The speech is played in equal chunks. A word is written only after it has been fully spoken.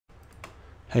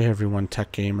Hey everyone,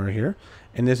 Tech Gamer here.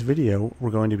 In this video,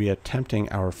 we're going to be attempting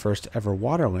our first ever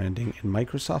water landing in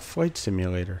Microsoft Flight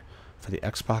Simulator for the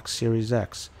Xbox Series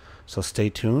X. So stay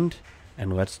tuned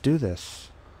and let's do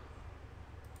this.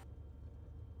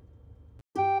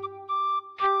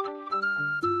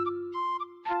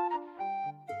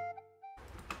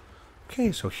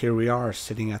 Okay, so here we are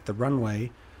sitting at the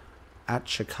runway at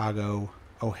Chicago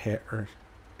O'Hare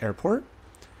Airport.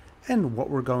 And what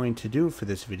we're going to do for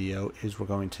this video is we're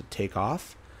going to take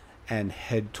off and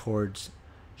head towards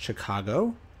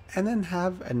Chicago and then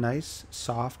have a nice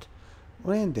soft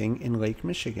landing in Lake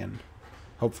Michigan,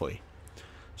 hopefully.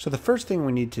 So the first thing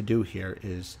we need to do here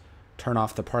is turn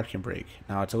off the parking brake.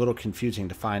 Now it's a little confusing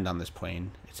to find on this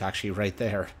plane. It's actually right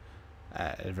there,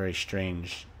 a very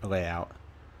strange layout.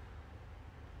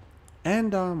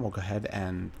 And we'll go ahead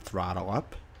and throttle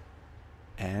up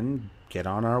and get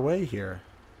on our way here.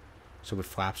 So the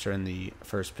flaps are in the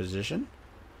first position.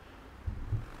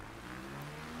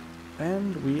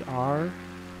 And we are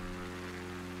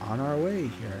on our way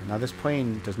here. Now this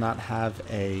plane does not have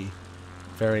a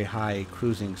very high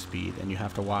cruising speed, and you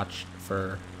have to watch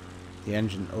for the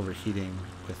engine overheating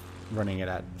with running it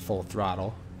at full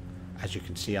throttle. As you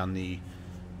can see on the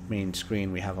main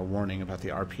screen, we have a warning about the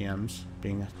RPMs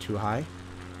being too high.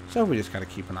 So we just got to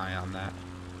keep an eye on that.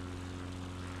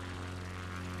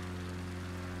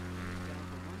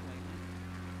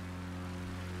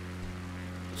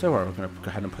 So we're going to go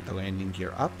ahead and put the landing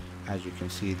gear up. As you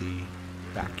can see, the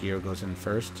back gear goes in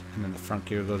first, and then the front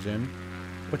gear goes in,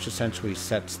 which essentially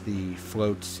sets the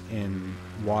floats in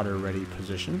water-ready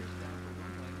position.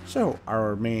 So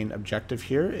our main objective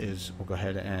here is we'll go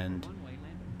ahead and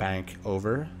bank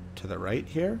over to the right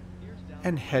here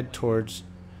and head towards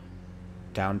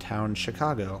downtown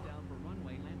Chicago.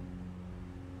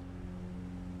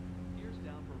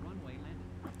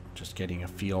 Just getting a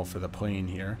feel for the plane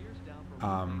here.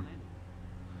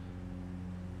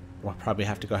 We'll probably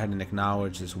have to go ahead and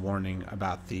acknowledge this warning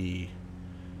about the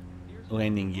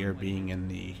landing gear being in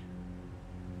the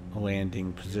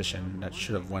landing position. That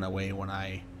should have went away when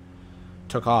I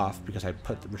took off because I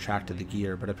retracted the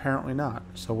gear, but apparently not.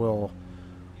 So we'll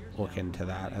look into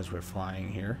that as we're flying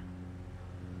here.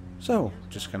 So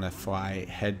just gonna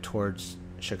head towards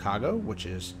Chicago, which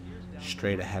is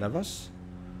straight ahead of us,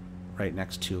 right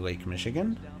next to Lake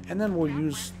Michigan. And then we'll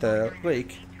use the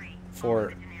lake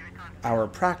for our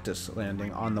practice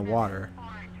landing on the water.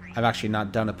 I've actually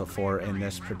not done it before in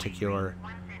this particular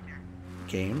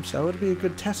game, so it'll be a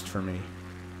good test for me.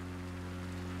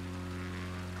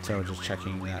 So just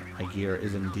checking that my gear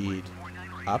is indeed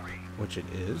up, which it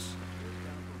is.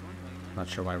 Not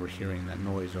sure why we're hearing that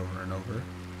noise over and over,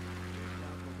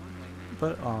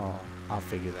 but I'll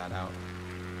figure that out.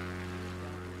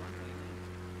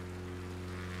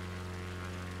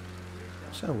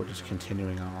 So we're just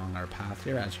continuing along our path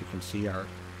here. As you can see, our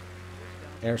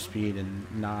airspeed in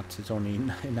knots is only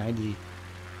 90.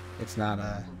 It's not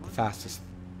the fastest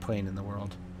plane in the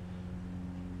world.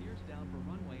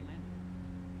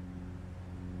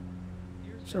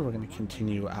 So we're going to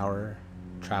continue our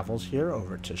travels here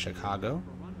over to Chicago.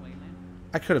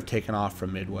 I could have taken off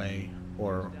from Midway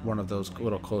or one of those a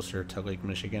little closer to Lake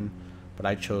Michigan, but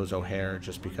I chose O'Hare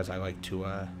just because I like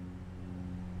to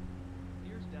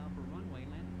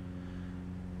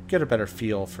get a better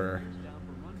feel for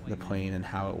the plane and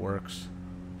how it works,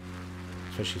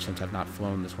 especially since I've not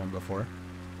flown this one before.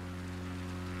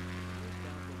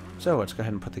 So let's go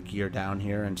ahead and put the gear down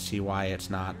here and see why it's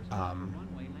not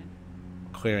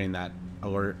clearing that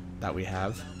alert that we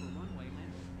have,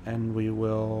 and we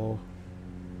will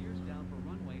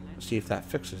see if that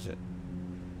fixes it.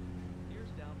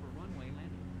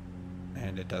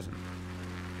 And it doesn't.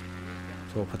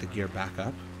 So we'll put the gear back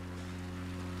up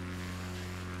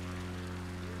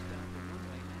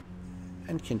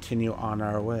and continue on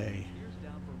our way.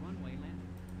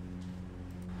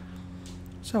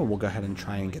 So we'll go ahead and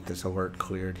try and get this alert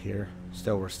cleared here.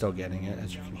 We're still getting it,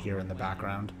 as you can hear in the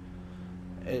background.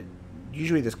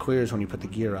 Usually this clears when you put the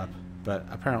gear up, but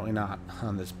apparently not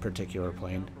on this particular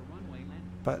plane.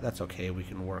 But that's okay, we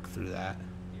can work through that.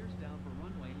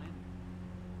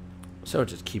 So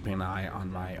just keeping an eye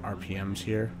on my RPMs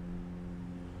here.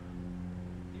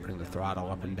 Bring the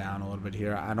throttle up and down a little bit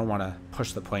here. I don't want to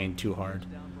push the plane too hard.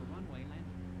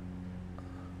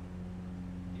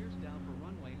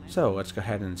 So let's go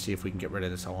ahead and see if we can get rid of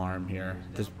this alarm here.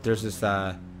 There's this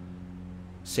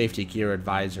safety gear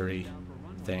advisory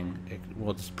thing.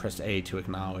 We'll just press A to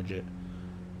acknowledge it.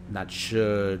 And that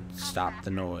should stop the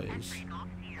noise.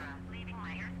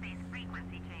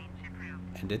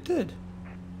 And it did.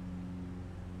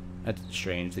 That's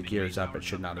strange. The gear's up. It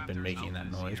should not have been making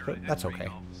that noise, but that's okay.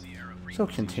 So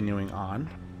continuing on.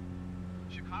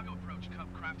 Chicago approach Cub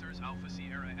Crafters Alpha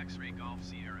Sierra X-Ray Golf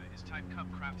Sierra is type Cub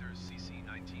Crafters CC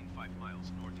 19 5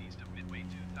 miles northeast of Midway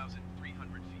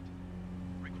 2,300 feet.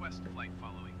 Request flight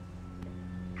following.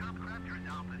 Cub Crafters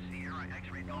Alpha Sierra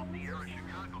X-Ray Golf Sierra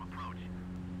Chicago approach.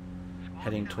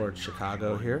 Heading towards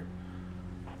Chicago here.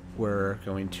 We're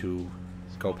going to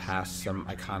go past some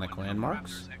iconic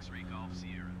landmarks,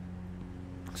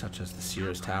 such as the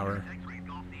Sears Tower,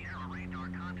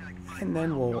 and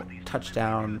then we'll touch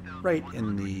down right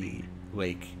in the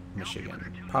Lake,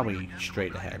 Michigan. Probably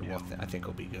straight ahead. I think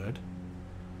will be good.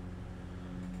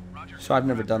 So I've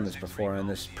never done this before in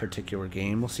this particular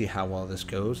game. We'll see how well this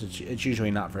goes. It's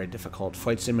usually not very difficult.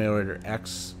 Flight Simulator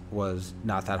X was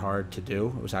not that hard to do.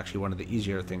 It was actually one of the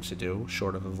easier things to do,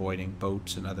 short of avoiding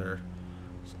boats and other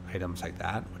items like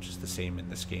that, which is the same in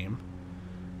this game.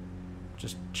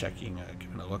 Just checking,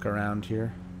 giving a look around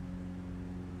here.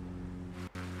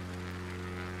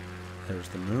 There's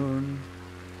the moon.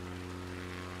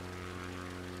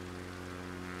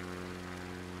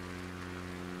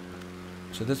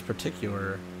 So this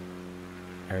particular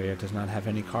area does not have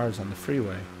any cars on the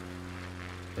freeway.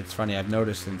 It's funny, I've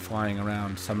noticed in flying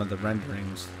around some of the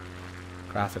renderings,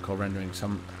 graphical renderings,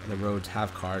 some of the roads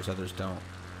have cars, others don't.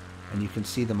 And you can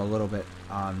see them a little bit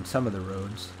on some of the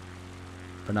roads,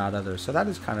 but not others. So that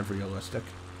is kind of realistic.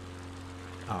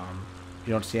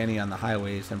 You don't see any on the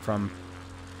highways, and from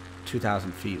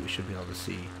 2,000 feet we should be able to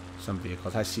see some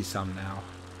vehicles. I see some now.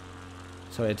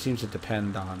 So it seems to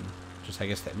depend on just, I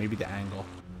guess, that maybe the angle.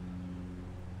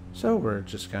 So we're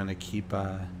just going to keep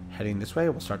heading this way.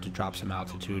 We'll start to drop some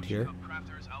altitude here,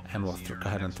 and we'll go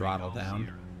ahead and throttle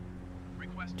down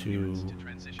to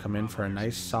come in for a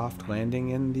nice soft landing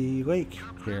in the lake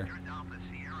here.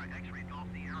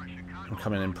 I'm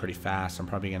coming in pretty fast. I'm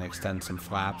probably going to extend some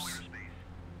flaps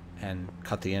and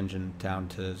cut the engine down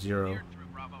to 0.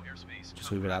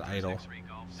 Just leave it at idle.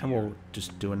 And we'll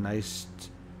just do a nice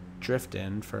drift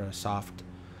in for a soft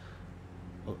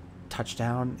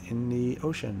touchdown in the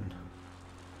ocean.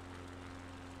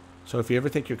 So if you ever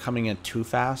think you're coming in too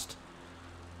fast,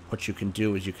 what you can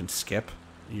do is you can skip.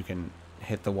 You can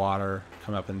hit the water,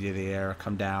 come up into the air,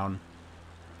 come down,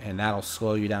 and that'll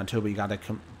slow you down too. But you got to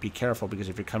be careful, because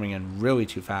if you're coming in really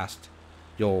too fast,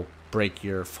 you'll break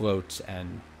your floats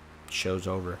and show's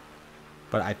over.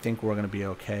 But I think we're going to be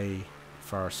okay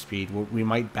for our speed. We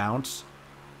might bounce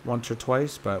once or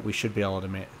twice, but we should be able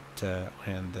to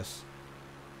land this.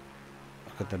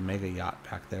 Look at the mega yacht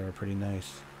back there, pretty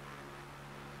nice.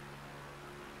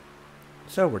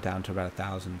 So we're down to about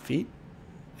 1,000 feet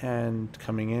and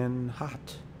coming in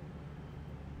hot.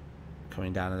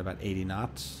 Coming down at about 80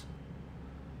 knots.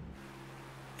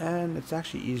 And it's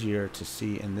actually easier to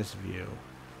see in this view.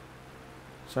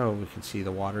 So we can see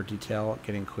the water detail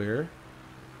getting clearer.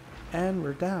 And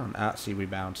we're down. See, we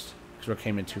bounced because we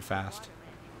came in too fast.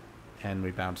 And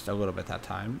we bounced a little bit that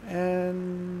time.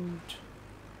 And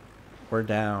we're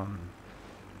down.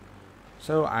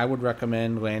 So I would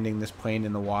recommend landing this plane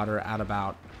in the water at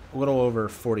about a little over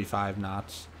 45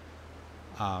 knots.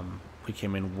 We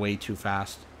came in way too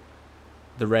fast.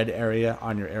 The red area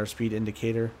on your airspeed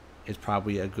indicator is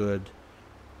probably a good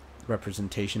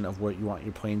representation of what you want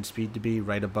your plane speed to be,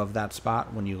 right above that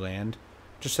spot when you land,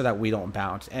 just so that we don't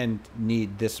bounce and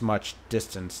need this much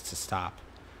distance to stop.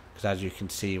 Because as you can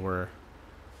see, we're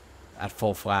at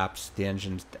full flaps, the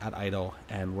engine's at idle,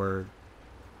 and we're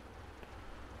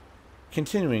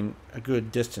continuing a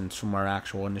good distance from our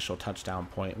actual initial touchdown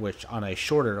point, which on a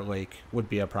shorter lake would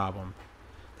be a problem.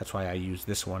 That's why I use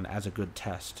this one as a good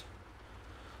test.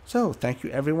 So thank you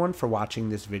everyone for watching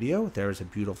this video. There is a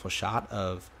beautiful shot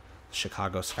of the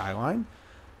Chicago skyline.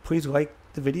 Please like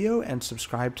the video and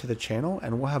subscribe to the channel,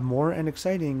 and we'll have more and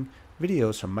exciting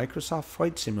videos from Microsoft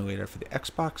Flight Simulator for the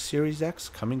Xbox Series X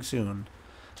coming soon.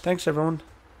 Thanks everyone.